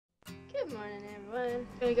Good morning, everyone.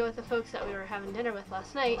 I'm gonna go with the folks that we were having dinner with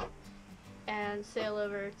last night and sail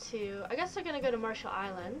over to, I guess they're gonna go to Marshall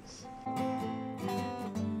Islands.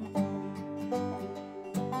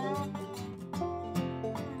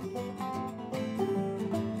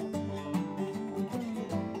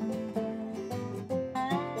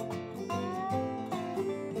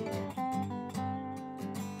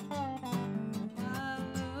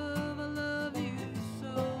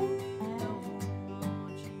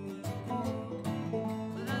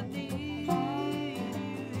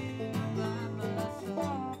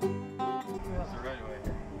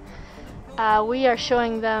 We are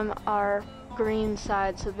showing them our green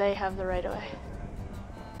side so they have the right of way.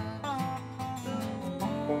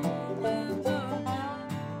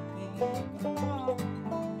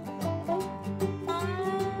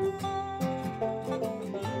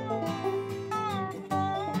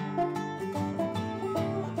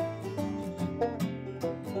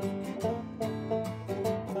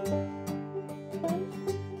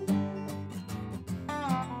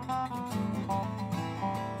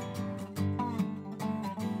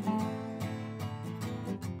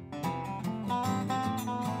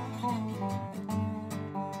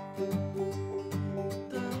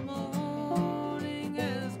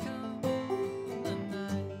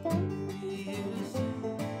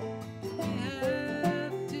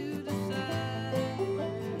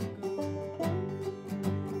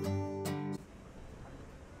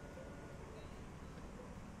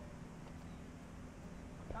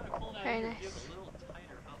 Very nice.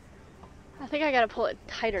 I think I gotta pull it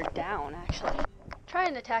tighter down, actually.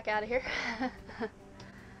 Trying to tack out of here.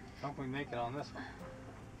 Hope we make it on this one.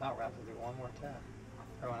 Now we'll have to do one more tap.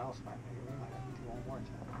 Everyone else might make it. We might have to do one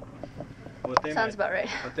more tap. Sounds about right.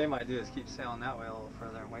 What they might do is keep sailing that way a little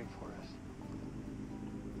further and wait for us.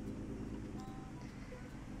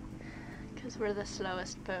 Because we're the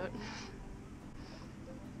slowest boat.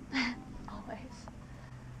 Always.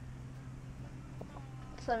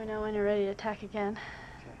 Just let me know when you're ready to tack again.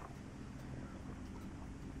 Okay.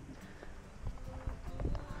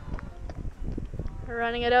 We're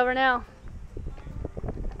running it over now.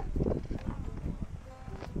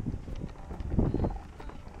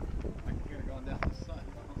 Like you're going down the sun.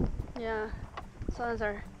 Yeah, suns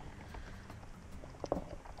are.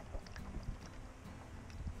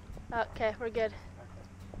 Okay, we're good.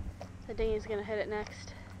 The dinghy's gonna hit it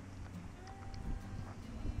next.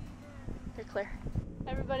 You're clear.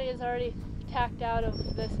 Everybody is already tacked out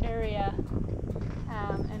of this area,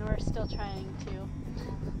 and we're still trying to.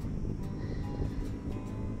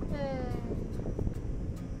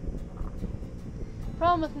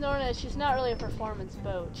 Problem with Norna is she's not really a performance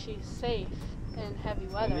boat. She's safe in heavy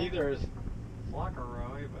weather. And neither is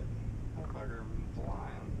Flagler, but Flagler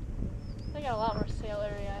flying. They got a lot more sail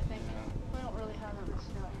area, I think. Yeah. We don't really have that much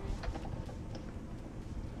sail area.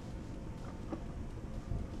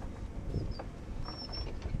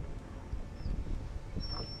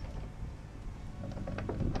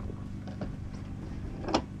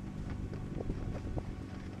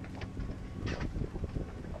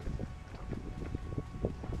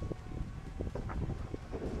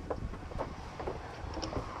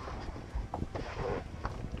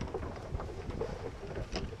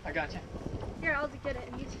 I got you. Here, I'll get it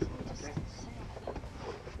and you just Okay. sail.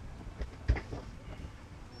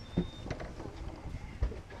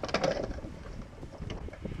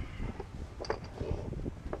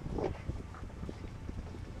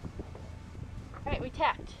 Alright, we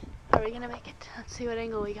tacked. Are we gonna make it? Let's see what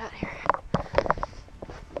angle we got here.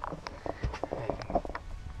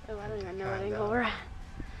 Oh, I don't even know what angle we're at.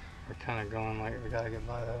 We're kind of going like we gotta get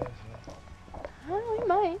by those. Oh, we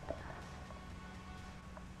might.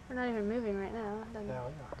 We're not even moving right now. Yeah, we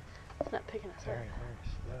are. It's not picking us Very, up. very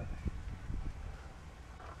slow.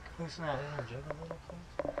 Loosen that in and jig a little, please.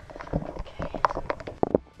 Okay.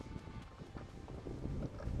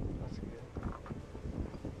 That's good.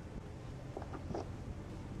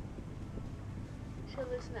 Should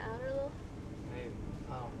loosen the outer a little? Maybe.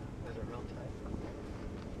 Oh, is it real tight?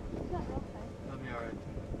 It's not real tight. That'll be alright.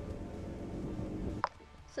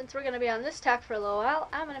 Since we're going to be on this tack for a little while,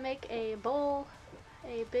 I'm going to make a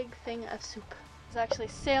big thing of soup. He's actually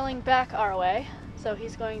sailing back our way, so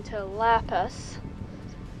he's going to lap us.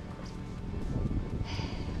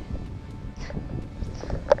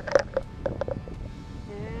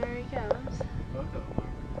 There he comes. Both of them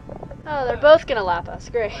are. Oh, they're both going to lap us.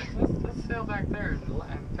 Great. Let's sail back there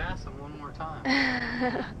and pass them one more time.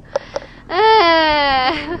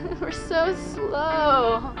 We're so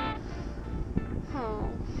slow. Oh.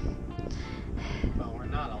 Well, we're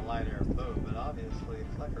not a light air boat, but obviously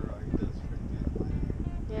Flagler does pretty good light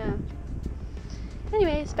air. Yeah.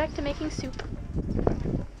 Anyways, back to making soup.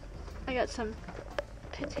 I got some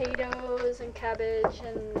potatoes and cabbage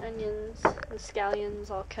and onions and scallions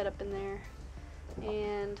all cut up in there.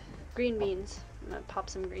 And green beans. I'm gonna pop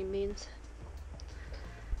some green beans.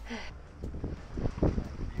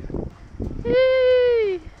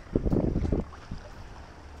 Yay!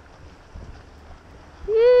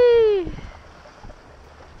 Yay!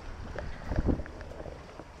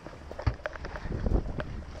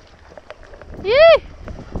 Yay!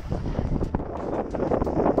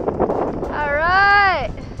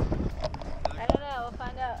 Alright! I don't know, we'll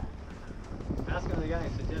find out. Ask him if they got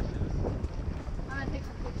any suggestions. I'm gonna take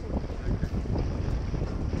some pictures.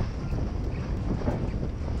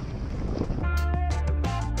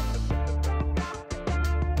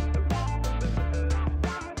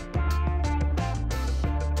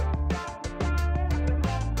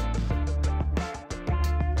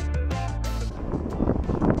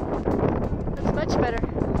 That's much better.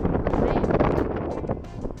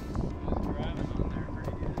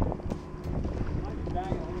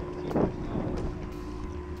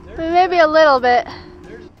 Maybe a little bit.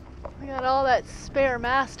 I got all that spare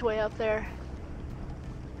mast way up there.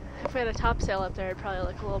 If we had a topsail up there, it'd probably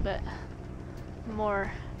look a little bit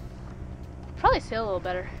more. Probably sail a little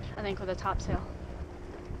better, I think, with a topsail.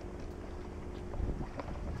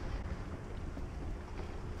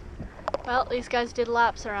 Well, these guys did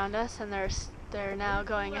laps around us, and they're now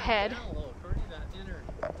going ahead.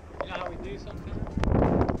 You know how we do sometimes?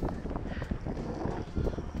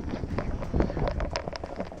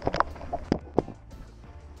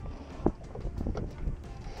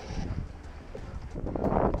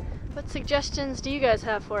 What suggestions do you guys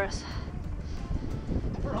have for us?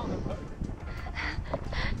 We're on the boat.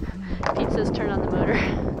 Pete says turn on the motor.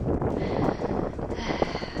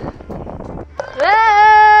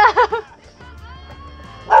 Ah!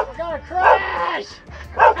 We're gonna crash!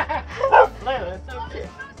 Layla, that's so cute.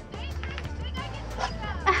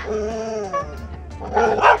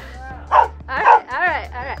 Alright.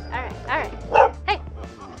 Hey,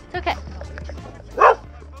 it's okay.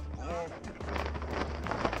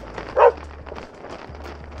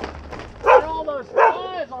 There are all those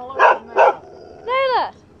flies all over the mouth.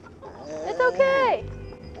 Layla, it's okay.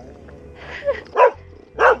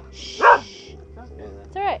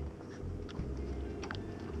 It's alright.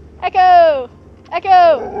 Echo!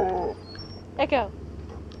 Echo! Echo.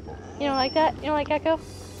 You don't like that? You don't like Echo?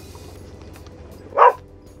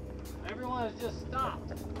 Everyone has just stopped.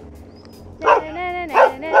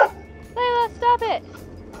 Layla, stop it!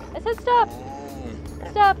 I said stop!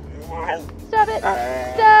 Stop! Stop it!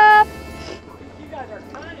 Stop! You guys are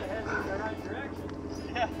kind of heading in the right direction.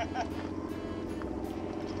 Yeah.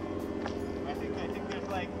 I think there's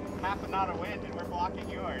like half a knot of wind and we're blocking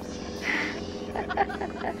yours.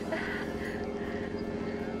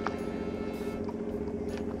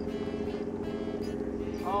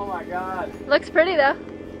 Oh my God. Looks pretty though.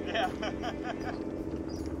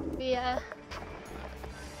 Yeah.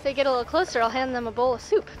 If they get a little closer, I'll hand them a bowl of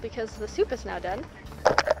soup because the soup is now done.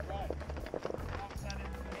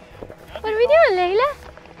 What are we doing, Layla?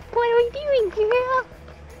 What are we doing, girl?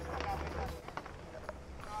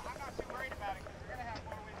 I'm not too worried about it because we're going to have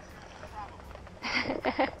more wind soon, probably.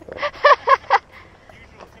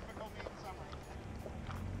 Usual, typical meat in summer.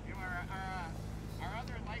 You know, our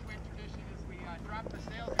other lightweight tradition is we drop the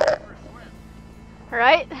sails and go for a swim.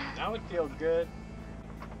 Right? That would feel good.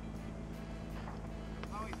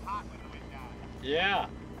 It's always hot when the wind down. Yeah.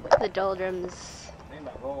 The doldrums. Think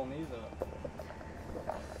about rolling these up.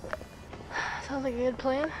 Sounds like a good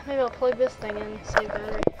plan. Maybe I'll plug this thing in, save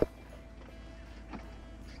battery.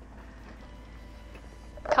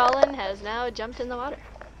 Colin has now jumped in the water.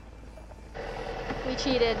 We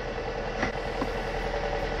cheated.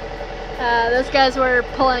 Those guys were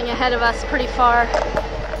pulling ahead of us pretty far.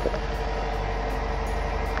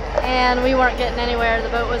 And we weren't getting anywhere. The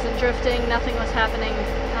boat wasn't drifting, nothing was happening.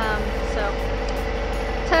 So,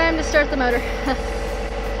 time to start the motor.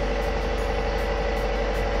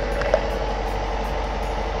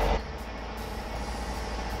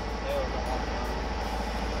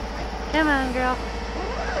 Come on, girl.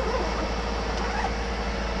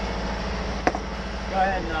 Go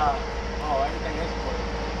ahead and, oh, everything is closed.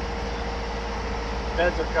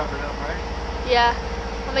 Beds are covered up, right? Yeah,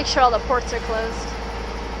 I'll make sure all the ports are closed.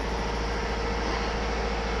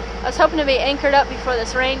 I was hoping to be anchored up before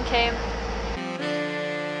this rain came.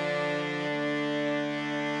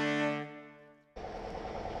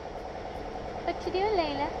 What you doing,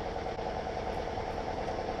 Layla?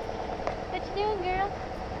 What you doing, girl?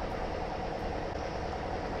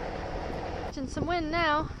 Catching some wind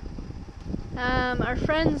now. Our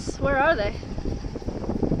friends, where are they?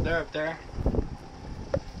 They're up there.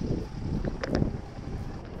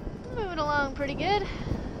 Moving along pretty good.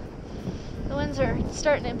 The winds are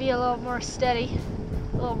starting to be a little more steady,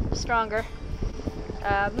 a little stronger.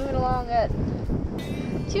 Moving along at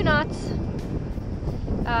 2 knots.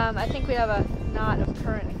 I think we have a knot of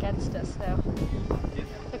current against us though.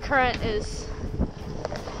 The current is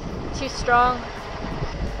too strong.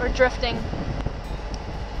 We're drifting.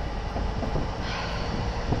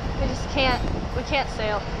 We can't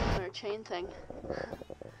sail. Our chain thing.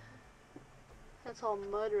 That's all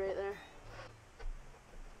mud right there.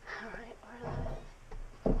 Alright,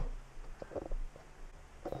 where are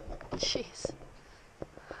they? Jeez.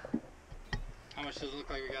 How much does it look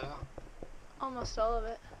like we got out? Almost all of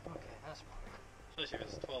it. Okay, that's fine. Especially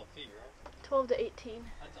if it's 12 feet, right? 12 to 18.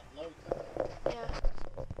 That's a low tide. Yeah.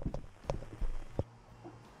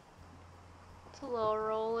 It's a little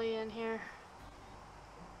rolly in here.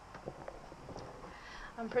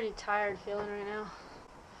 I'm pretty tired feeling right now.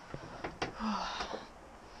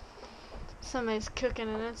 Somebody's cooking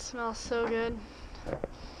and it smells so good.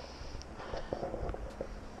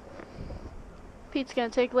 Pete's gonna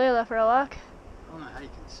take Layla for a walk. I don't know how you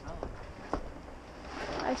can smell it.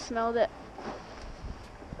 I smelled it.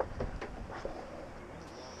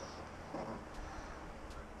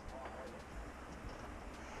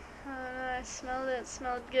 I smelled it. It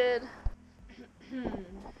smelled good.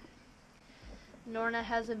 Norna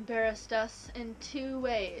has embarrassed us in 2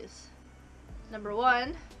 ways. Number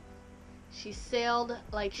 1, she sailed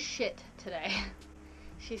like shit today.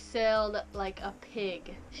 She sailed like a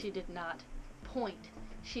pig. She did not point.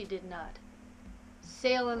 She did not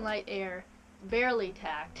sail in light air. Barely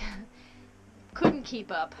tacked. Couldn't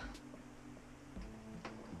keep up.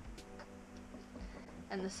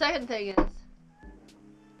 And the second thing is,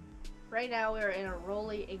 right now we are in a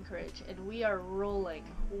rolly anchorage and we are rolling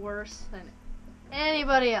worse than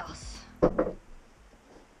anybody else.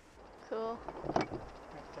 Cool. Right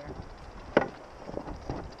there.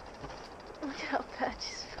 Look how bad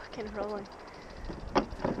she's fucking rolling.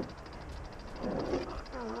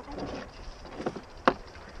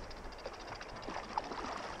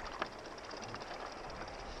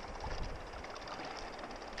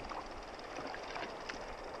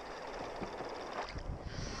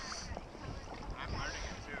 I'm learning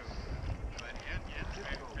it too. But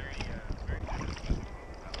very good.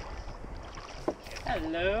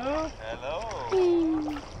 Hello. Hello.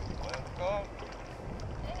 Welcome.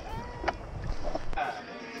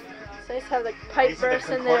 It's nice to have the pipe burst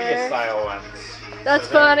in there. Style ones. That's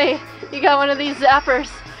So they're- funny. You got one of these zappers.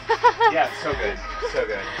 Yeah, so good, so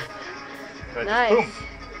good. But Nice. just boom.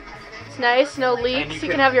 It's nice, no And leaks. you You can-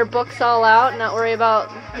 can have your books all out and not worry about,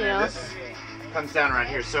 And you then know. this comes down around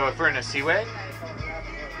here. So if we're in a seaway,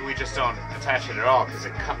 we just don't attach it at all because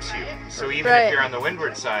it cups you. So even Right. if you're on the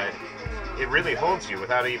windward side, it really holds you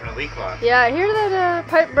without even a leak lock. Yeah, I hear that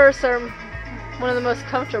pipe bursts are one of the most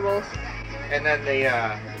comfortable. And then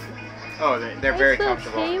they're very Nice little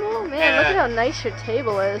comfortable. Table? Man, And, look at how nice your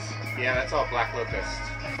table is. Yeah, that's all black locust.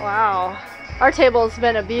 Wow. Our table's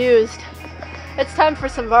been abused. It's time for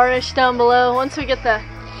some varnish down below. Once we get the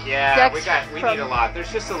Yeah, Decks we from- need a lot.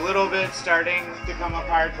 There's just a little bit starting to come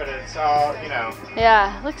apart, but it's all, you know,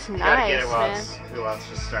 yeah, it looks you gotta nice, get it while man. it's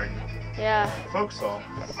just starting. Yeah. Forecastle.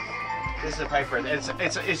 This is a pipe burst.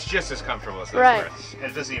 It's just as comfortable as those Right. berths.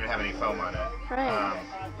 It doesn't even have any foam on it. Right.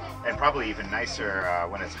 And probably even nicer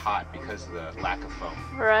when it's hot because of the lack of foam.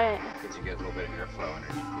 Right. Because you get a little bit of airflow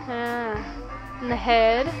underneath. Yeah. And the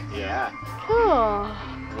head. Yeah. Cool.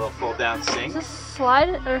 A little fold down sink. Is this slide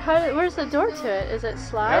or where's the door to it? Is it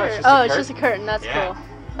slide? No, it's or, just a it's just a curtain. That's Yeah. cool.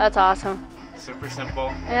 That's awesome. Super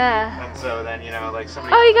simple. Yeah. And so then, you know, like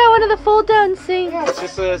somebody. Oh, you got one of the fold down sinks. Yeah, it's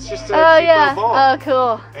just a Oh cheap yeah. little bowl. Oh,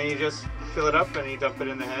 cool. And you just fill it up and you dump it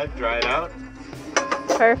in the head, dry it out.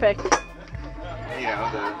 Perfect. You know,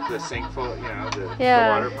 the sink full, you know, the Yeah.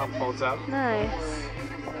 water pump folds up. Nice.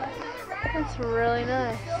 That's really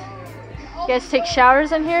nice. You guys take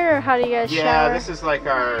showers in here, or how do you guys Yeah, shower? this is like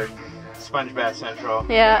our sponge bath central.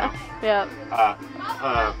 Yeah. Yeah.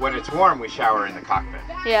 When it's warm, we shower in the cockpit.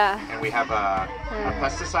 Yeah. And we have a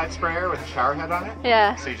pesticide sprayer with a shower head on it.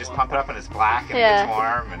 Yeah. So you just pump it up and it's black and Yeah. it gets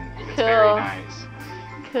warm and it's Cool. very nice.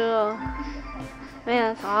 Cool.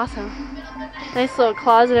 Man, that's awesome. Nice little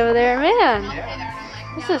closet over there. Man, Yeah.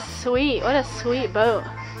 this is sweet. What a sweet boat.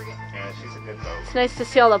 Yeah, she's a good boat. It's nice to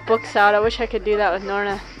see all the books out. I wish I could do that with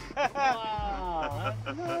Norna. Wow.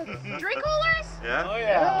 Drink coolers? Yeah? Oh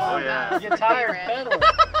yeah. Oh yeah. Get tired pedaling.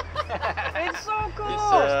 It's so cool. You're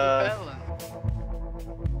thirsty pedaling.